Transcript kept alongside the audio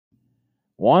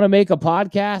Want to make a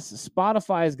podcast?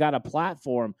 Spotify has got a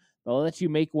platform that lets you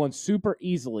make one super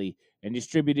easily and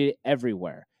distribute it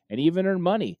everywhere and even earn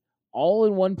money all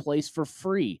in one place for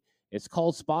free. It's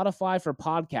called Spotify for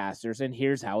Podcasters, and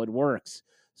here's how it works.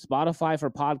 Spotify for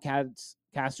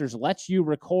Podcasters lets you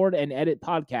record and edit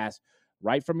podcasts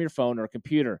right from your phone or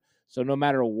computer. So no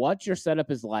matter what your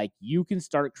setup is like, you can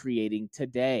start creating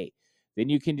today. Then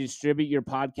you can distribute your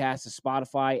podcast to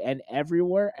Spotify and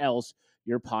everywhere else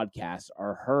your podcasts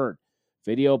are heard.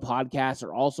 Video podcasts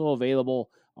are also available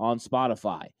on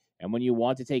Spotify. And when you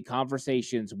want to take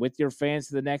conversations with your fans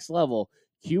to the next level,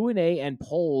 Q&A and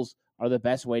polls are the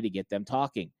best way to get them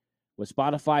talking. With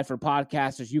Spotify for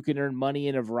Podcasters, you can earn money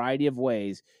in a variety of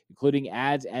ways, including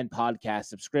ads and podcast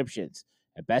subscriptions.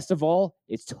 And best of all,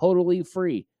 it's totally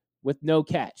free with no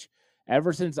catch.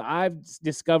 Ever since I've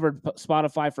discovered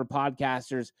Spotify for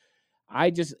Podcasters, I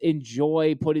just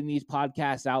enjoy putting these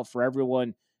podcasts out for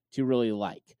everyone to really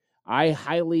like. I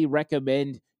highly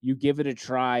recommend you give it a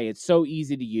try. It's so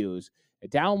easy to use.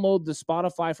 Download the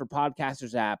Spotify for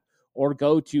Podcasters app or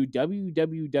go to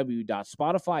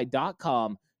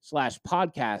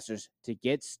www.spotify.com/podcasters to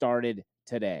get started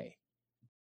today.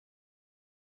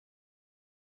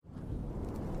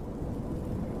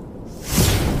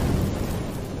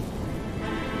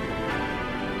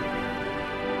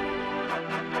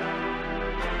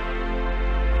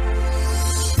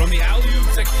 From the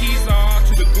alley-oops at Kezar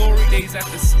to the glory days at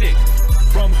the stick.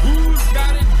 From who's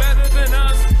got it better than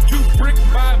us to brick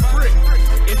by brick.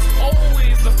 It's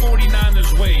always the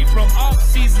 49ers way. From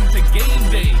off-season to game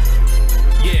day.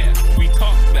 Yeah, we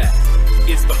talk that.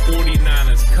 It's the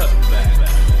 49ers cutback.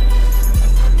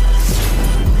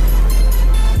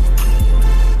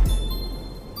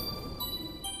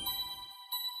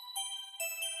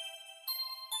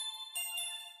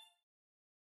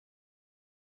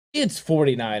 It's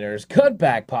 49ers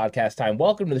Cutback podcast time.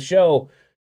 Welcome to the show.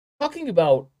 Talking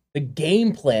about the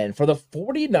game plan for the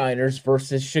 49ers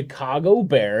versus Chicago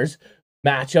Bears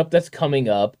matchup that's coming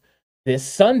up this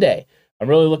Sunday. I'm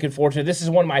really looking forward to it. This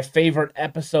is one of my favorite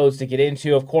episodes to get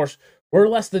into. Of course, we're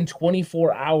less than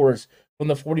 24 hours from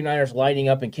the 49ers lining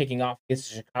up and kicking off against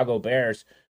the Chicago Bears.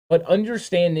 But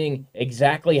understanding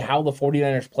exactly how the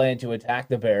 49ers plan to attack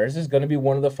the Bears is going to be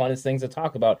one of the funnest things to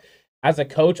talk about. As a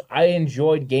coach, I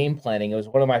enjoyed game planning. It was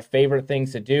one of my favorite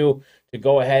things to do, to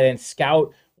go ahead and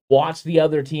scout, watch the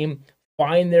other team,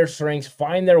 find their strengths,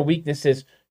 find their weaknesses.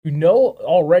 You know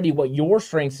already what your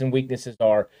strengths and weaknesses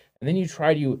are, and then you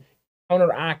try to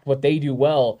counteract what they do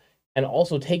well and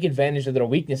also take advantage of their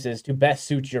weaknesses to best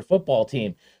suit your football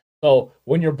team. So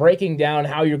when you're breaking down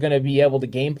how you're going to be able to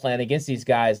game plan against these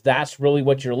guys, that's really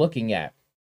what you're looking at.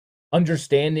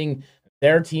 Understanding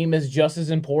their team is just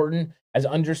as important as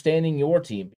understanding your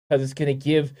team, because it's going to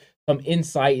give some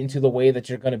insight into the way that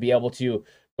you're going to be able to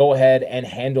go ahead and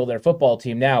handle their football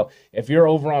team. Now, if you're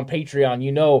over on Patreon,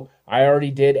 you know I already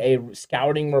did a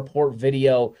scouting report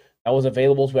video that was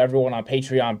available to everyone on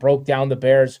Patreon, broke down the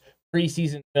Bears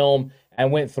preseason film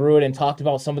and went through it and talked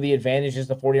about some of the advantages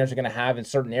the 49ers are going to have in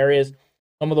certain areas,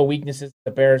 some of the weaknesses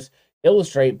the Bears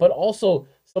illustrate, but also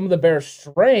some of the Bears'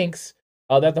 strengths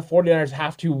that the 49ers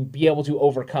have to be able to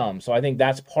overcome. So I think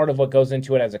that's part of what goes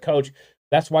into it as a coach.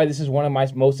 That's why this is one of my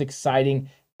most exciting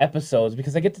episodes,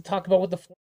 because I get to talk about what the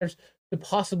 49ers could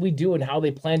possibly do and how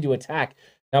they plan to attack.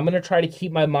 Now, I'm going to try to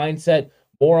keep my mindset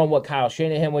more on what Kyle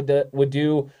Shanahan would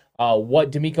do,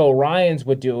 what DeMeco Ryans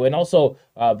would do, and also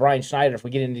Brian Schneider, if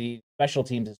we get into the special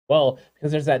teams as well,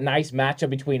 because there's that nice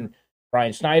matchup between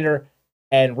Brian Schneider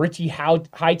and Richie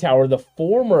Hightower, the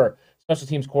former special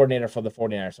teams coordinator for the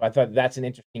 49ers. So I thought that's an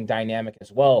interesting dynamic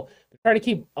as well. I try to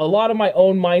keep a lot of my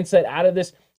own mindset out of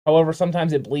this. However,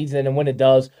 sometimes it bleeds in, and when it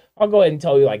does, I'll go ahead and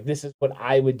tell you, like, this is what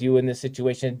I would do in this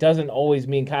situation. It doesn't always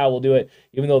mean Kyle will do it,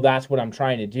 even though that's what I'm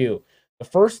trying to do. The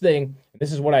first thing,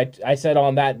 this is what I said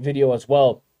on that video as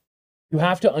well, you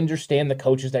have to understand the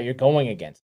coaches that you're going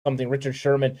against. Something Richard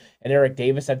Sherman and Eric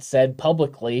Davis had said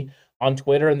publicly on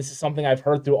Twitter, and this is something I've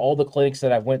heard through all the clinics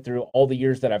that I've went through all the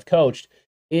years that I've coached,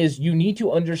 is you need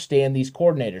to understand these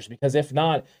coordinators, because if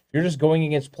not, if you're just going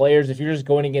against players, if you're just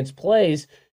going against plays,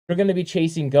 you're going to be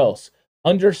chasing ghosts.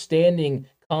 Understanding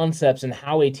concepts and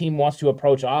how a team wants to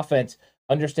approach offense,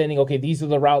 understanding, okay, these are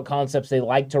the route concepts they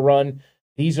like to run,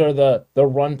 these are the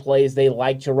run plays they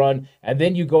like to run, and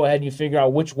then you go ahead and you figure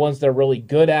out which ones they're really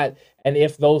good at, and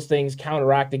if those things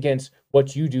counteract against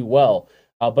what you do well.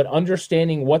 But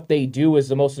understanding what they do is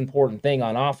the most important thing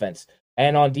on offense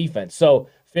and on defense. So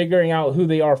figuring out who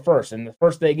they are first. And the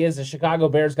first thing is the Chicago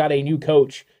Bears got a new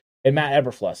coach in Matt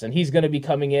Eberflus, and he's going to be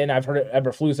coming in. I've heard it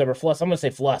Eberflus. I'm going to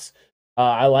say Fluss.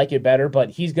 I like it better, but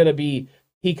he's going to be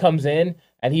he comes in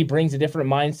and he brings a different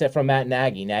mindset from Matt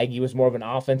Nagy. Nagy was more of an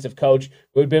offensive coach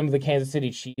who had been with the Kansas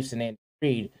City Chiefs and Andy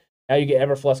Reid. Now you get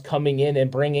Eberflus coming in and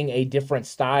bringing a different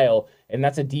style, and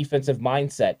that's a defensive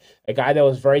mindset. A guy that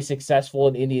was very successful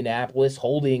in Indianapolis,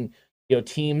 holding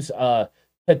teams the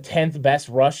 10th best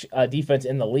rush defense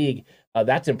in the league.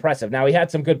 That's impressive. Now he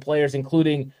had some good players,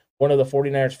 including one of the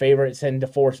 49ers' favorites, and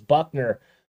DeForest Buckner.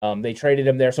 They traded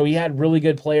him there, so he had really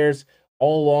good players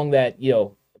all along that.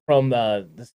 From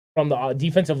the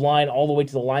defensive line all the way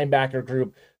to the linebacker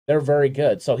group, they're very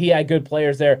good. So he had good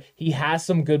players there. He has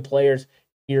some good players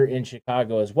here in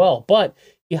Chicago as well. But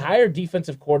he hired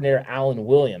defensive coordinator Alan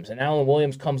Williams, and Alan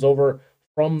Williams comes over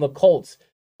from the Colts.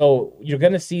 So you're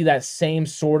going to see that same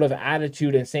sort of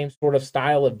attitude and same sort of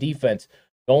style of defense.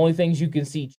 The only things you can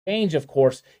see change, of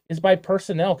course, is by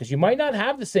personnel, because you might not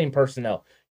have the same personnel.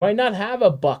 You might not have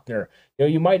a Buckner.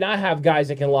 You might not have guys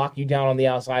that can lock you down on the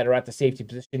outside or at the safety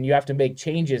position. You have to make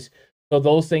changes. So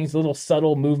those things, little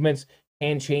subtle movements,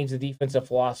 can change the defensive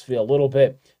philosophy a little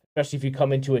bit, especially if you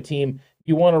come into a team.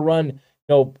 You want to run,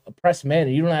 press man,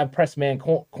 and you don't have press man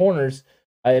corners.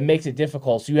 It makes it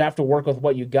difficult. So you have to work with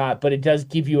what you got, but it does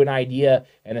give you an idea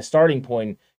and a starting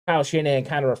point. Kyle Shanahan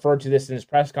kind of referred to this in his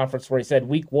press conference where he said,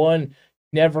 week one,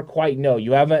 never quite know.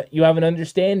 You have an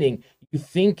understanding. You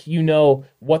think you know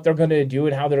what they're going to do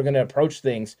and how they're going to approach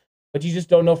things, but you just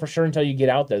don't know for sure until you get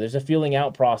out there. There's a feeling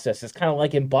out process. It's kind of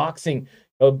like in boxing.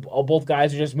 Both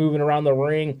guys are just moving around the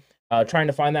ring, trying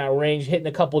to find that range, hitting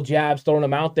a couple jabs, throwing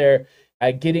them out there,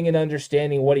 getting an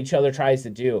understanding of what each other tries to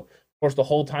do. Of course, the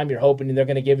whole time you're hoping they're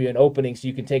going to give you an opening so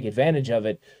you can take advantage of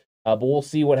it. But we'll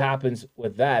see what happens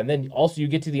with that. And then also you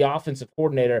get to the offensive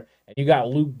coordinator, and you got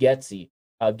Luke Getsy.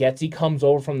 Getsy comes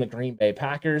over from the Green Bay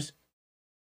Packers,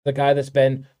 the guy that's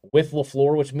been with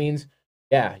LaFleur, which means,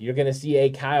 you're going to see a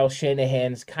Kyle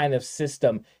Shanahan's kind of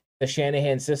system, the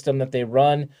Shanahan system that they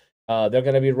run. They're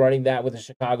going to be running that with the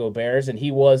Chicago Bears, and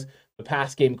he was the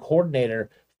pass game coordinator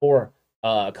for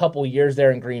a couple years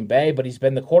there in Green Bay, but he's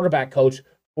been the quarterback coach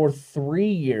for 3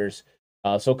 years.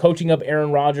 So coaching up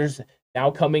Aaron Rodgers,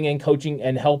 now coming in, coaching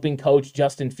and helping coach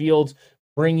Justin Fields,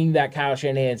 bringing that Kyle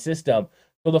Shanahan system.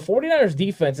 So the 49ers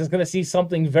defense is going to see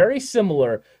something very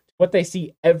similar to what they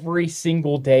see every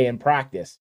single day in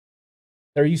practice.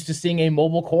 They're used to seeing a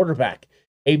mobile quarterback,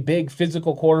 a big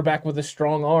physical quarterback with a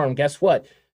strong arm. Guess what?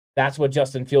 That's what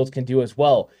Justin Fields can do as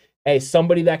well.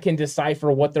 Somebody that can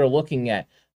decipher what they're looking at.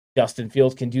 Justin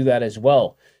Fields can do that as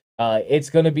well. It's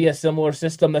going to be a similar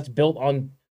system that's built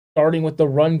on starting with the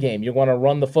run game. You want to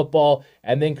run the football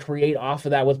and then create off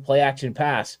of that with play action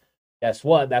pass. Guess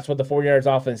what? That's what the 49ers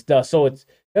offense does. So it's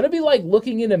going to be like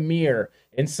looking in a mirror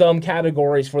in some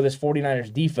categories for this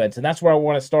 49ers defense. And that's where I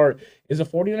want to start, is the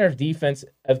 49ers defense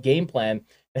of game plan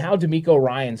and how DeMeco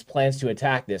Ryans plans to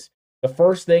attack this. The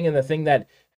first thing, and the thing that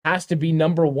has to be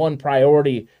number one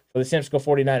priority for the San Francisco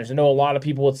 49ers. I know a lot of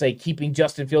people would say keeping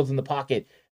Justin Fields in the pocket.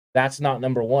 That's not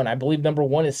number one. I believe number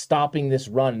one is stopping this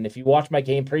run. And if you watch my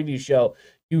game preview show,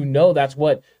 you know that's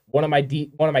what one of my key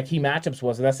matchups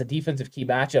was, and that's the defensive key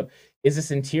matchup, is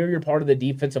this interior part of the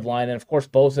defensive line, and of course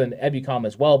Bosa and Ebukam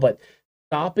as well, but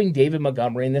stopping David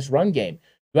Montgomery in this run game.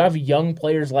 You have young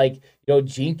players like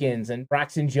Jenkins and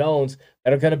Braxton Jones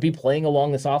that are going to be playing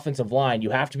along this offensive line. You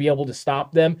have to be able to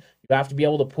stop them. You have to be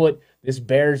able to put this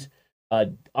Bears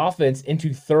offense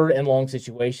into third and long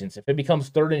situations. If it becomes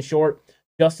third and short,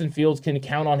 Justin Fields can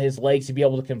count on his legs to be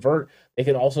able to convert. They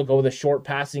can also go with a short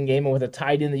passing game and with a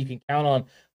tight end that you can count on,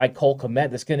 like Cole Kmet.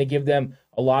 That's going to give them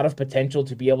a lot of potential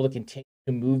to be able to continue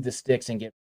to move the sticks and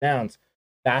get downs.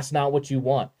 That's not what you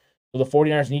want. So the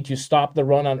 49ers need to stop the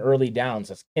run on early downs.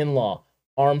 That's Kinlaw,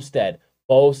 Armstead,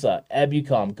 Bosa,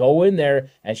 Ebukam. Go in there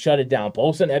and shut it down.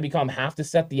 Bosa and Ebukam have to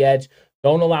set the edge.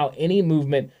 Don't allow any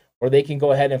movement where they can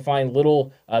go ahead and find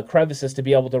little crevices to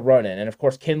be able to run in. And, of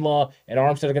course, Kinlaw and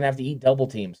Armstead are going to have to eat double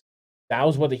teams. That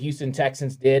was what the Houston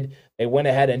Texans did. They went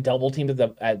ahead and double teamed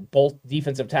at both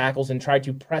defensive tackles and tried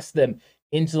to press them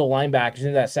into the linebackers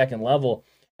into that second level.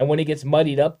 And when it gets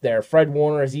muddied up there, Fred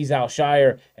Warner, Azeez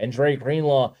Al-Shaair, and Dre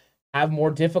Greenlaw have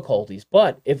more difficulties.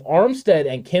 But if Armstead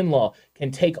and Kinlaw can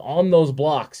take on those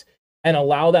blocks and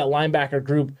allow that linebacker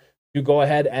group to go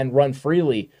ahead and run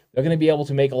freely, they're going to be able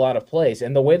to make a lot of plays.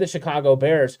 And the way the Chicago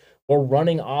Bears were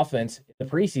running offense in the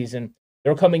preseason,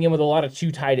 they're coming in with a lot of two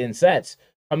tight end sets,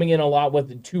 coming in a lot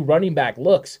with two running back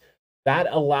looks. That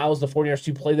allows the 49ers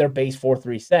to play their base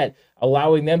 4-3 set,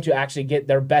 allowing them to actually get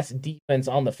their best defense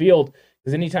on the field.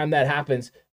 Because anytime that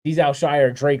happens, Azeez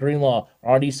Al-Shaair, Dre Greenlaw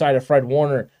are on each side of Fred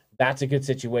Warner. That's a good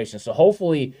situation. So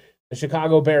hopefully the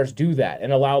Chicago Bears do that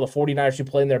and allow the 49ers to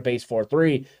play in their base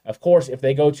 4-3. Of course, if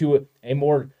they go to a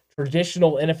more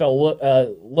traditional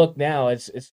NFL look now.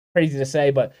 It's crazy to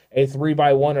say, but a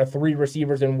 3-by-1 or 3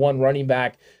 receivers and 1 running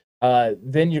back.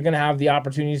 Then you're going to have the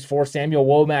opportunities for Samuel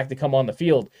Womack to come on the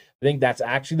field. I think that's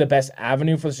actually the best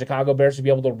avenue for the Chicago Bears to be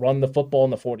able to run the football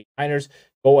in the 49ers.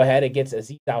 Go ahead, it gets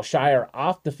Azeez Al-Shaair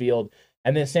off the field.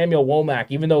 And then Samuel Womack,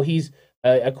 even though he's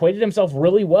equated himself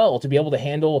really well to be able to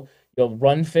handle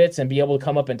run fits and be able to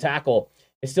come up and tackle,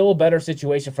 it's still a better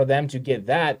situation for them to get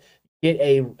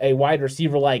a wide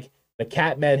receiver like the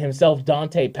Catman himself,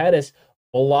 Dante Pettis,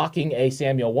 blocking a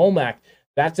Samuel Womack.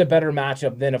 That's a better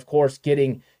matchup than, of course,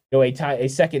 getting a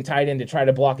second tight end to try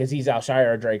to block Azeez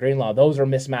Al-Shaair or Dre Greenlaw. Those are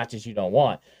mismatches you don't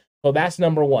want. So that's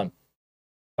number one.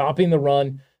 Stopping the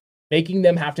run, making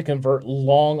them have to convert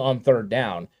long on third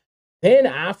down. Then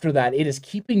after that, it is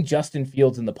keeping Justin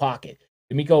Fields in the pocket.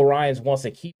 DeMeco Ryans wants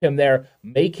to keep him there,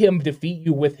 make him defeat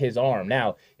you with his arm.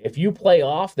 Now, if you play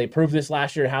off, they proved this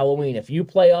last year at Halloween, if you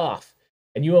play off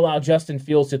and you allow Justin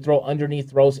Fields to throw underneath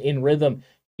throws in rhythm,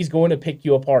 he's going to pick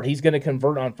you apart. He's going to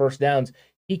convert on first downs.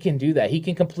 He can do that. He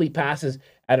can complete passes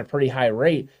at a pretty high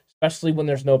rate, especially when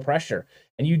there's no pressure.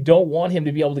 And you don't want him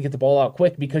to be able to get the ball out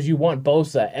quick because you want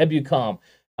Bosa, Ebukam,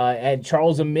 and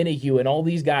Charles Omenihu and all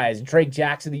these guys, Drake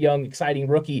Jackson, the young, exciting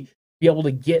rookie, be able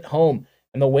to get home.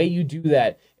 And the way you do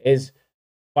that is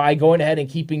by going ahead and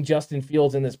keeping Justin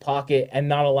Fields in this pocket and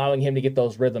not allowing him to get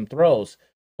those rhythm throws.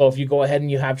 So if you go ahead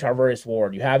and you have Charvarius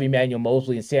Ward, you have Emmanuel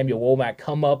Mosley and Samuel Womack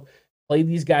come up, play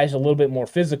these guys a little bit more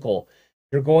physical,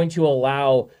 you're going to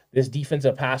allow this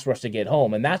defensive pass rush to get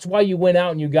home. And that's why you went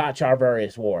out and you got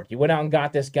Charvarius Ward. You went out and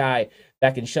got this guy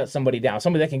that can shut somebody down,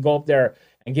 somebody that can go up there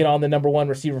and get on the number one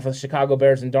receiver for the Chicago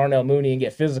Bears and Darnell Mooney and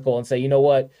get physical and say, you know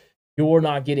what, you're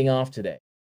not getting off today.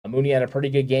 Mooney had a pretty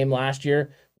good game last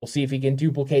year. We'll see if he can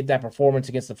duplicate that performance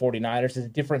against the 49ers. It's a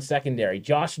different secondary.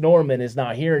 Josh Norman is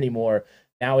not here anymore.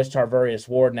 Now it's Charvarius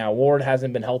Ward. Now, Ward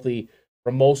hasn't been healthy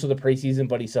for most of the preseason,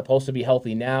 but he's supposed to be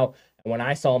healthy now. And when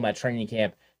I saw him at training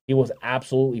camp, he was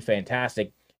absolutely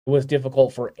fantastic. It was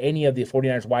difficult for any of the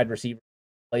 49ers wide receivers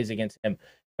who plays against him. In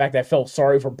fact, I felt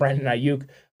sorry for Brandon Ayuk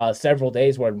several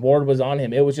days when Ward was on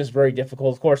him. It was just very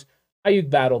difficult. Of course,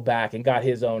 Ayuk battled back and got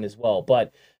his own as well.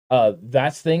 But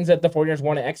that's things that the 49ers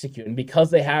want to execute. And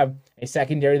because they have a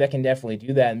secondary that can definitely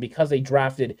do that, and because they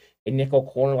drafted a nickel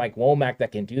corner like Womack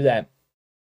that can do that,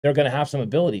 they're going to have some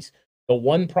abilities. The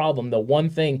one problem, the one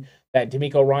thing that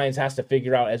DeMeco Ryans has to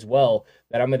figure out as well,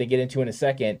 that I'm going to get into in a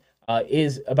second,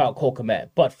 is about Cole Kmet.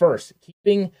 But first,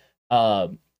 keeping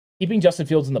Justin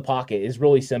Fields in the pocket is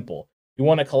really simple. You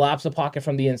want to collapse the pocket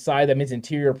from the inside. That means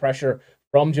interior pressure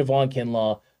from Javon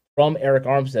Kinlaw, from Eric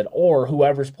Armstead, or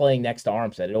whoever's playing next to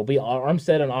Armstead. It'll be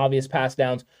Armstead on obvious pass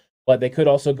downs, but they could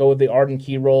also go with the Arden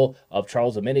Key role of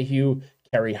Charles Omenihu,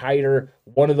 Kerry Hyder,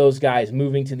 one of those guys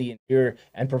moving to the interior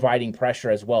and providing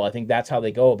pressure as well. I think that's how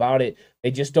they go about it.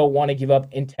 They just don't want to give up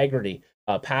integrity.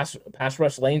 Pass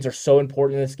rush lanes are so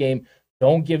important in this game.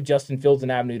 Don't give Justin Fields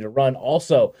an avenue to run.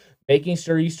 Also, making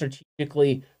sure you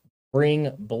strategically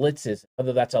bring blitzes,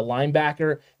 whether that's a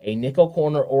linebacker, a nickel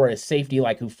corner, or a safety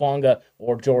like Hufanga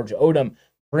or George Odom.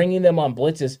 Bringing them on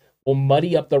blitzes will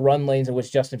muddy up the run lanes in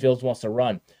which Justin Fields wants to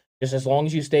run. Just as long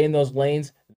as you stay in those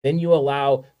lanes, then you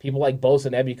allow people like Bosa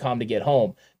and Ebukam to get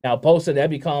home. Now, Bosa and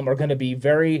Ebukam are going to be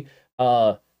very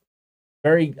good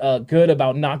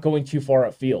about not going too far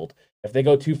upfield. If they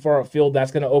go too far upfield,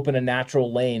 that's going to open a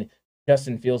natural lane for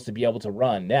Justin Fields to be able to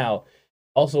run. Now,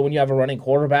 also, when you have a running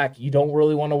quarterback, you don't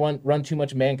really want to run too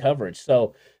much man coverage.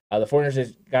 So the 49ers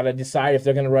has got to decide if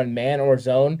they're going to run man or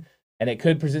zone, and it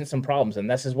could present some problems. And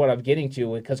this is what I'm getting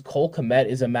to, because Cole Kmet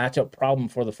is a matchup problem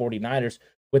for the 49ers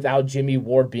without Jimmy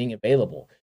Ward being available.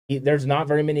 There's not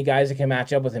very many guys that can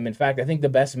match up with him. In fact, I think the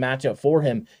best matchup for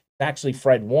him is actually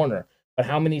Fred Warner. But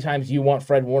how many times do you want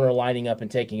Fred Warner lining up and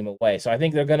taking him away? So I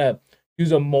think they're going to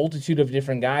use a multitude of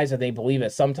different guys, and they believe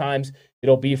that sometimes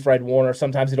it'll be Fred Warner,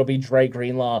 sometimes it'll be Dre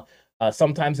Greenlaw,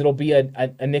 sometimes it'll be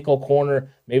a nickel corner.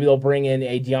 Maybe they'll bring in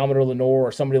a Deommodore Lenoir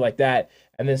or somebody like that,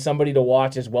 and then somebody to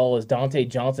watch as well as Dante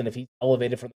Johnson if he's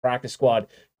elevated from the practice squad,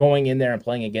 going in there and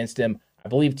playing against him. I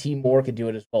believe T. Moore could do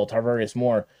it as well, Tarvarius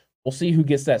Moore. We'll see who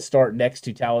gets that start next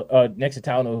to Talanoa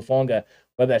Hufanga,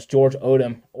 whether that's George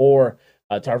Odom or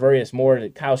Tarvarius Moore.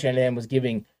 Kyle Shanahan was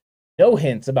giving no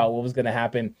hints about what was going to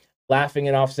happen, laughing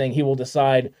it off, saying he will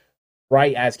decide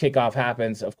right as kickoff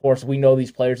happens. Of course, we know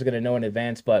these players are going to know in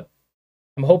advance, but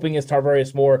I'm hoping as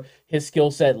Tarvarius Moore, his skill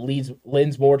set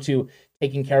lends more to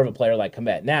taking care of a player like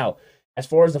Kmet. Now, as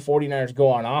far as the 49ers go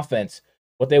on offense,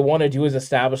 what they want to do is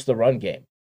establish the run game.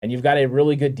 And you've got a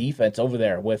really good defense over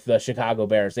there with the Chicago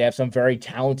Bears. They have some very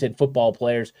talented football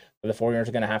players that the 49ers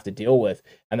are going to have to deal with.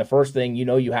 And the first thing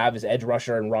you have is edge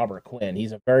rusher and Robert Quinn.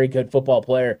 He's a very good football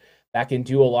player that can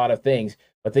do a lot of things.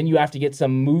 But then you have to get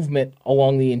some movement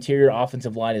along the interior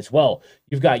offensive line as well.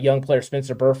 You've got young players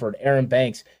Spencer Burford, Aaron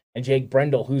Banks, and Jake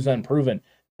Brendel, who's unproven.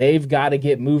 They've got to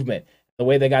get movement. The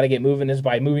way they got to get moving is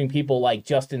by moving people like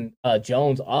Justin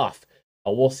Jones off.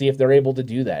 We'll see if they're able to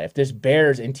do that. If this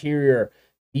Bears interior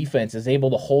defense is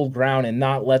able to hold ground and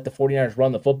not let the 49ers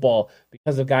run the football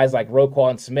because of guys like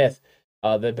Roquan Smith.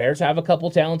 The Bears have a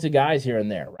couple talented guys here and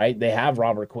there, right? They have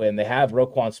Robert Quinn. They have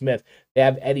Roquan Smith. They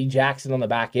have Eddie Jackson on the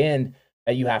back end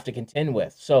that you have to contend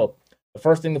with. So the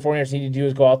first thing the 49ers need to do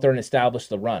is go out there and establish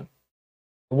the run.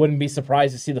 I wouldn't be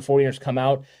surprised to see the 49ers come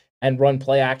out and run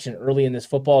play action early in this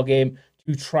football game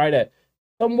to try to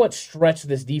somewhat stretch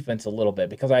this defense a little bit,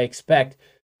 because I expect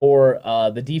for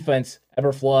the defense,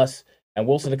 Eberflus and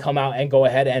Wilson, to come out and go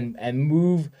ahead and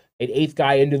move an eighth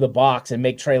guy into the box and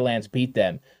make Trey Lance beat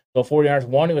them. So 49ers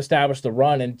want to establish the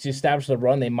run, and to establish the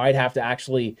run, they might have to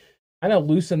actually kind of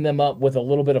loosen them up with a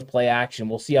little bit of play action.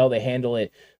 We'll see how they handle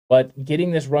it. But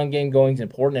getting this run game going is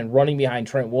important, and running behind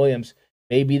Trent Williams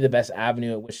may be the best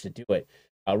avenue at which to do it.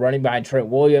 Running behind Trent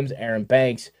Williams, Aaron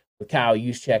Banks, with Kyle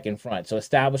Juszczyk in front. So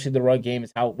establishing the run game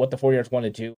is what the 49ers want to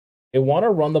do. They want to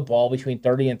run the ball between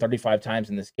 30 and 35 times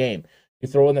in this game. You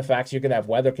throw in the facts, you're going to have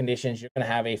weather conditions. You're going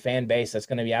to have a fan base that's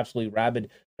going to be absolutely rabid.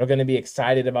 They're going to be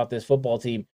excited about this football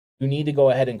team. You need to go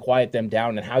ahead and quiet them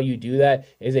down. And how you do that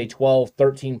is a 12,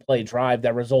 13-play drive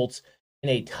that results in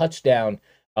a touchdown.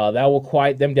 That will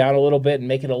quiet them down a little bit and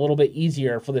make it a little bit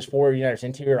easier for this 49ers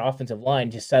interior offensive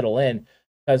line to settle in.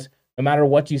 Because no matter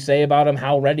what you say about them,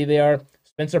 how ready they are,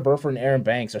 Spencer Burford and Aaron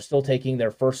Banks are still taking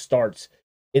their first starts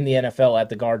in the NFL at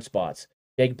the guard spots.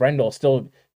 Jake Brendel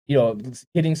still,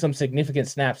 getting some significant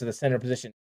snaps at the center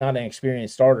position, not an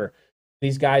experienced starter.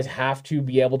 These guys have to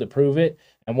be able to prove it,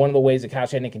 and one of the ways that Kyle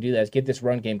Shanahan can do that is get this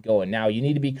run game going. Now, you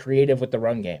need to be creative with the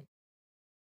run game.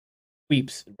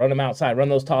 Sweeps, run them outside, run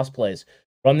those toss plays,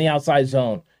 run the outside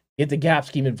zone, get the gap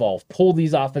scheme involved, pull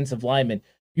these offensive linemen,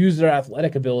 use their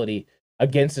athletic ability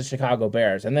against the Chicago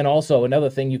Bears. And then also another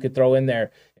thing you could throw in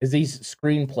there is these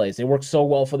screen plays. They worked so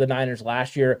well for the Niners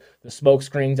last year. The smoke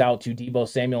screens out to Deebo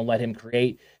Samuel and let him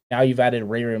create. Now you've added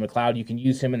Ray McLeod. You can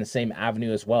use him in the same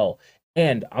avenue as well.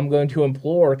 And I'm going to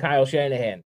implore Kyle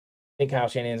Shanahan. I think Kyle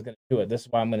Shanahan's going to do it. This is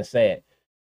why I'm going to say it.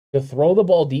 To throw the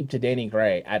ball deep to Danny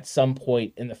Gray at some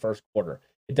point in the first quarter.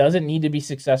 It doesn't need to be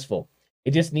successful.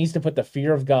 It just needs to put the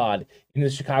fear of God in the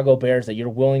Chicago Bears that you're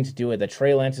willing to do it, that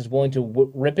Trey Lance is willing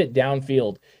to rip it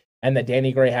downfield, and that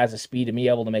Danny Gray has the speed to be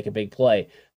able to make a big play.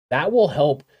 That will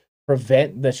help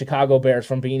prevent the Chicago Bears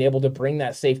from being able to bring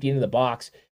that safety into the box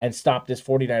and stop this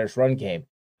 49ers run game.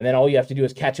 And then all you have to do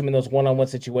is catch him in those one-on-one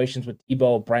situations with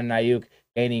Deebo, Brandon Ayuk,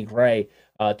 Danny Gray,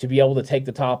 to be able to take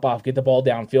the top off, get the ball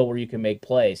downfield where you can make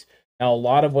plays. Now, a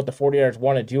lot of what the 49ers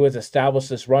want to do is establish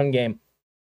this run game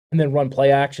and then run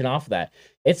play action off of that.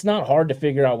 It's not hard to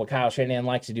figure out what Kyle Shanahan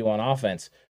likes to do on offense.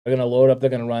 They're going to load up. They're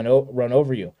going to run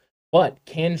over you. But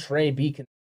can Trey be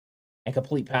and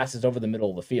complete passes over the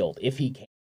middle of the field? If he can,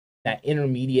 that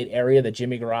intermediate area that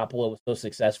Jimmy Garoppolo was so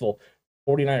successful,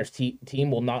 49ers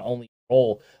team will not only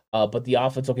roll, but the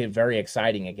offense will get very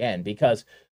exciting again, because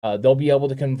they'll be able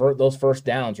to convert those first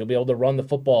downs. You'll be able to run the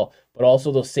football, but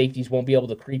also those safeties won't be able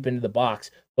to creep into the box.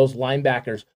 Those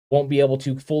linebackers won't be able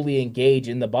to fully engage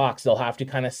in the box. They'll have to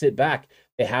kind of sit back.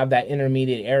 They have that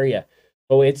intermediate area.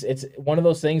 So it's one of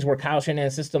those things where Kyle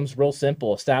Shanahan's system's real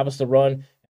simple. Establish the run,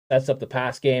 sets up the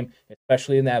pass game,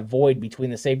 especially in that void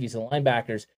between the safeties and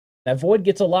linebackers. That void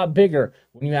gets a lot bigger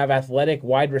when you have athletic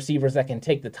wide receivers that can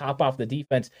take the top off the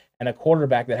defense and a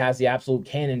quarterback that has the absolute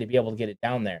cannon to be able to get it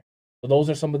down there. So those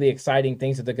are some of the exciting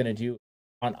things that they're going to do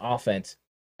on offense.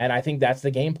 And I think that's the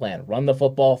game plan. Run the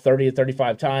football 30 to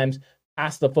 35 times,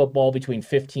 pass the football between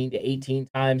 15 to 18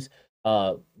 times.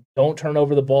 Don't turn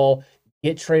over the ball.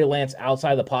 Get Trey Lance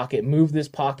outside the pocket. Move this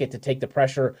pocket to take the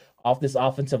pressure off this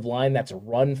offensive line. That's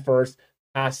run first,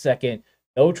 pass second.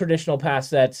 No traditional pass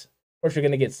sets. Of course, you're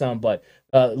going to get some, but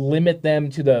limit them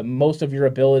to the most of your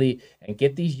ability and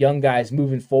get these young guys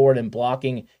moving forward and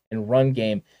blocking and run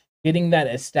game. Getting that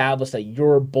established that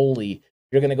you're a bully,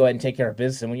 you're going to go ahead and take care of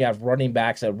business. And when you have running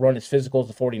backs that run as physical as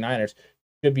the 49ers,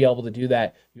 you should be able to do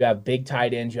that. You have big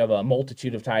tight ends. You have a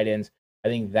multitude of tight ends. I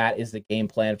think that is the game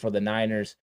plan for the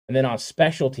Niners. And then on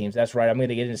special teams, that's right, I'm going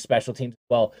to get into special teams as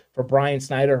well. For Brian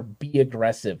Snyder, be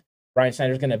aggressive. Brian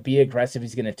Snyder's going to be aggressive.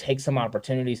 He's going to take some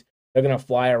opportunities. They're going to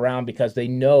fly around because they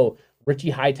know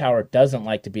Richie Hightower doesn't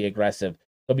like to be aggressive.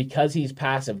 So because he's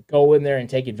passive, go in there and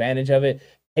take advantage of it.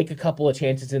 take a couple of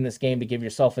chances in this game to give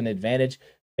yourself an advantage.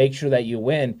 Make sure that you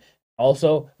win.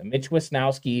 Also, Mitch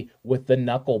Wisnowski with the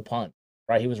knuckle punt,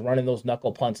 right? He was running those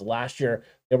knuckle punts last year.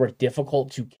 They were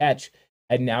difficult to catch,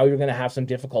 and now you're going to have some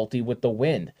difficulty with the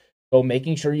wind. So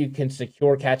making sure you can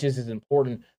secure catches is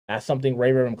important. That's something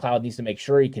Ray McCloud needs to make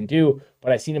sure he can do,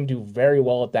 but I've seen him do very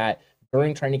well at that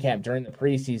during training camp, during the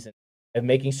preseason, and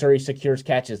making sure he secures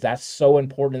catches. That's so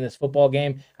important in this football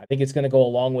game. I think it's going to go a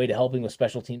long way to helping with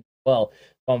special teams as well.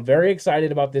 So I'm very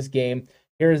excited about this game.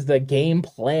 Here's the game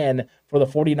plan for the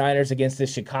 49ers against the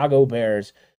Chicago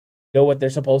Bears. Know what they're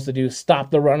supposed to do.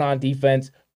 Stop the run on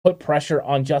defense. Put pressure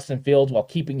on Justin Fields while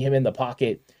keeping him in the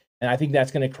pocket. And I think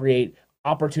that's going to create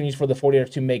opportunities for the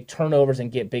 49ers to make turnovers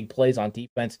and get big plays on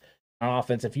defense. On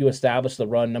offense, if you establish the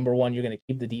run, number one, you're going to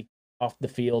keep the defense off the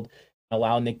field,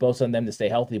 allow Nick Bosa and them to stay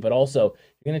healthy. But also,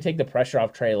 you're going to take the pressure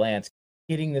off Trey Lance.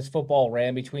 Getting this football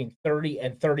ran between 30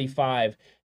 and 35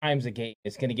 times a game.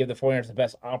 It's going to give the 49ers the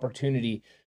best opportunity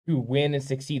to win and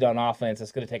succeed on offense.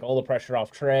 It's going to take all the pressure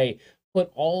off Trey,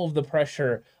 put all of the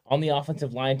pressure on the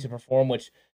offensive line to perform, which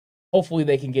hopefully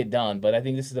they can get done. But I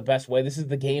think this is the best way. This is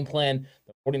the game plan.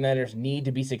 The 49ers need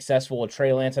to be successful with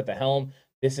Trey Lance at the helm.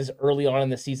 This is early on in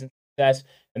the season success,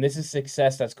 and this is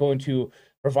success that's going to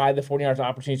provide the 49ers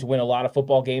opportunities to win a lot of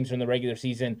football games during the regular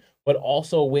season, but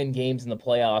also win games in the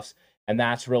playoffs. And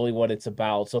that's really what it's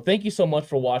about. So thank you so much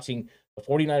for watching the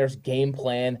 49ers game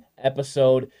plan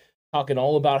episode, talking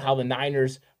all about how the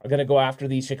Niners are going to go after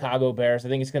these Chicago Bears. I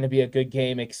think it's going to be a good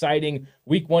game. Exciting.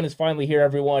 Week 1 is finally here,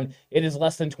 everyone. It is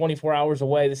less than 24 hours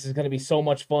away. This is going to be so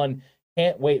much fun.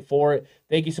 Can't wait for it.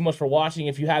 Thank you so much for watching.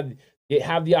 If you have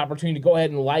the opportunity to go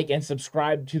ahead and like and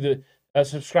subscribe to the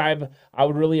subscribe, I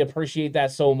would really appreciate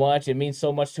that so much. It means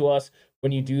so much to us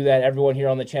when you do that. Everyone here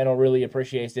on the channel really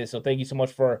appreciates this. So thank you so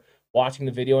much for watching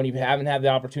the video. And if you haven't had the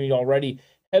opportunity already,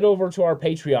 head over to our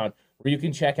Patreon, where you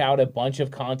can check out a bunch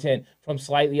of content from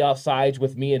Slightly Offsides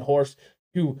with me and Horst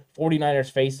to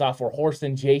 49ers Face Off, where Horst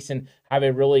and Jason have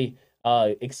a really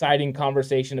exciting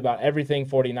conversation about everything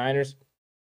 49ers.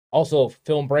 Also,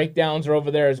 film breakdowns are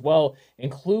over there as well,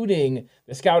 including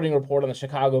the scouting report on the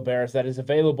Chicago Bears that is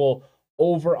available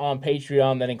over on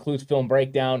Patreon. That includes film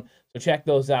breakdown. So check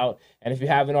those out. And if you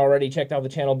haven't already checked out the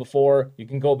channel before, you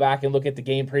can go back and look at the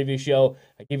game preview show.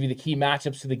 I give you the key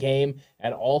matchups to the game,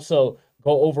 and also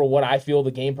go over what I feel the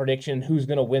game prediction, who's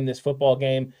going to win this football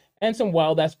game, and some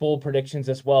wild ass bold predictions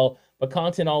as well. But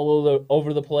content all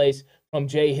over the place, from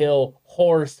Jay Hill,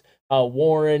 Horst,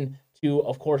 Warren, to,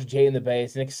 of course, Jay in the Bay.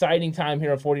 It's an exciting time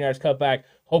here on 49ers Cutback.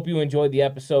 Hope you enjoyed the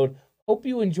episode. Hope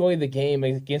you enjoy the game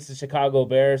against the Chicago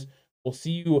Bears. We'll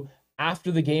see you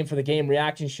after the game for the game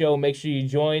reaction show. Make sure you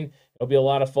join. It'll be a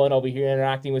lot of fun. I'll be here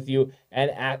interacting with you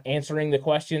and answering the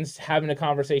questions, having a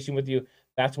conversation with you.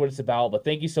 That's what it's about. But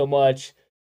thank you so much.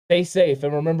 Stay safe,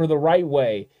 and remember, the right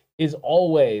way is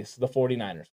always the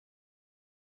 49ers.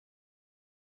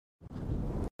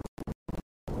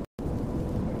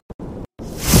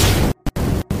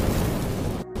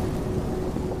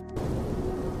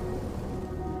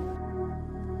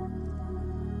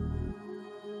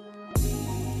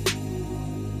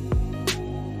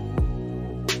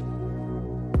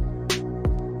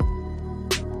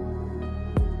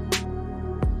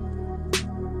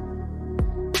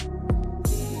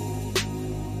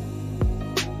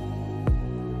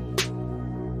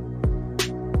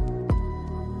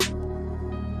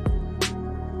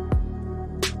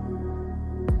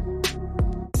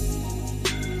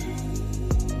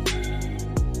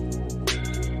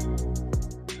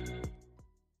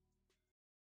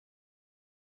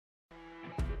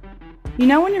 You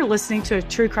know when you're listening to a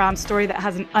true crime story that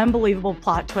has an unbelievable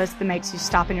plot twist that makes you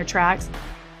stop in your tracks?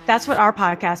 That's what our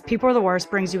podcast, People Are the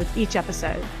Worst, brings you with each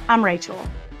episode. I'm Rachel.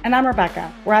 And I'm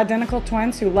Rebecca. We're identical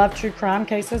twins who love true crime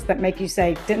cases that make you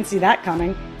say, didn't see that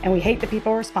coming, and we hate the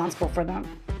people responsible for them.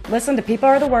 Listen to People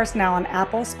Are the Worst now on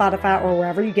Apple, Spotify, or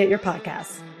wherever you get your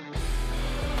podcasts.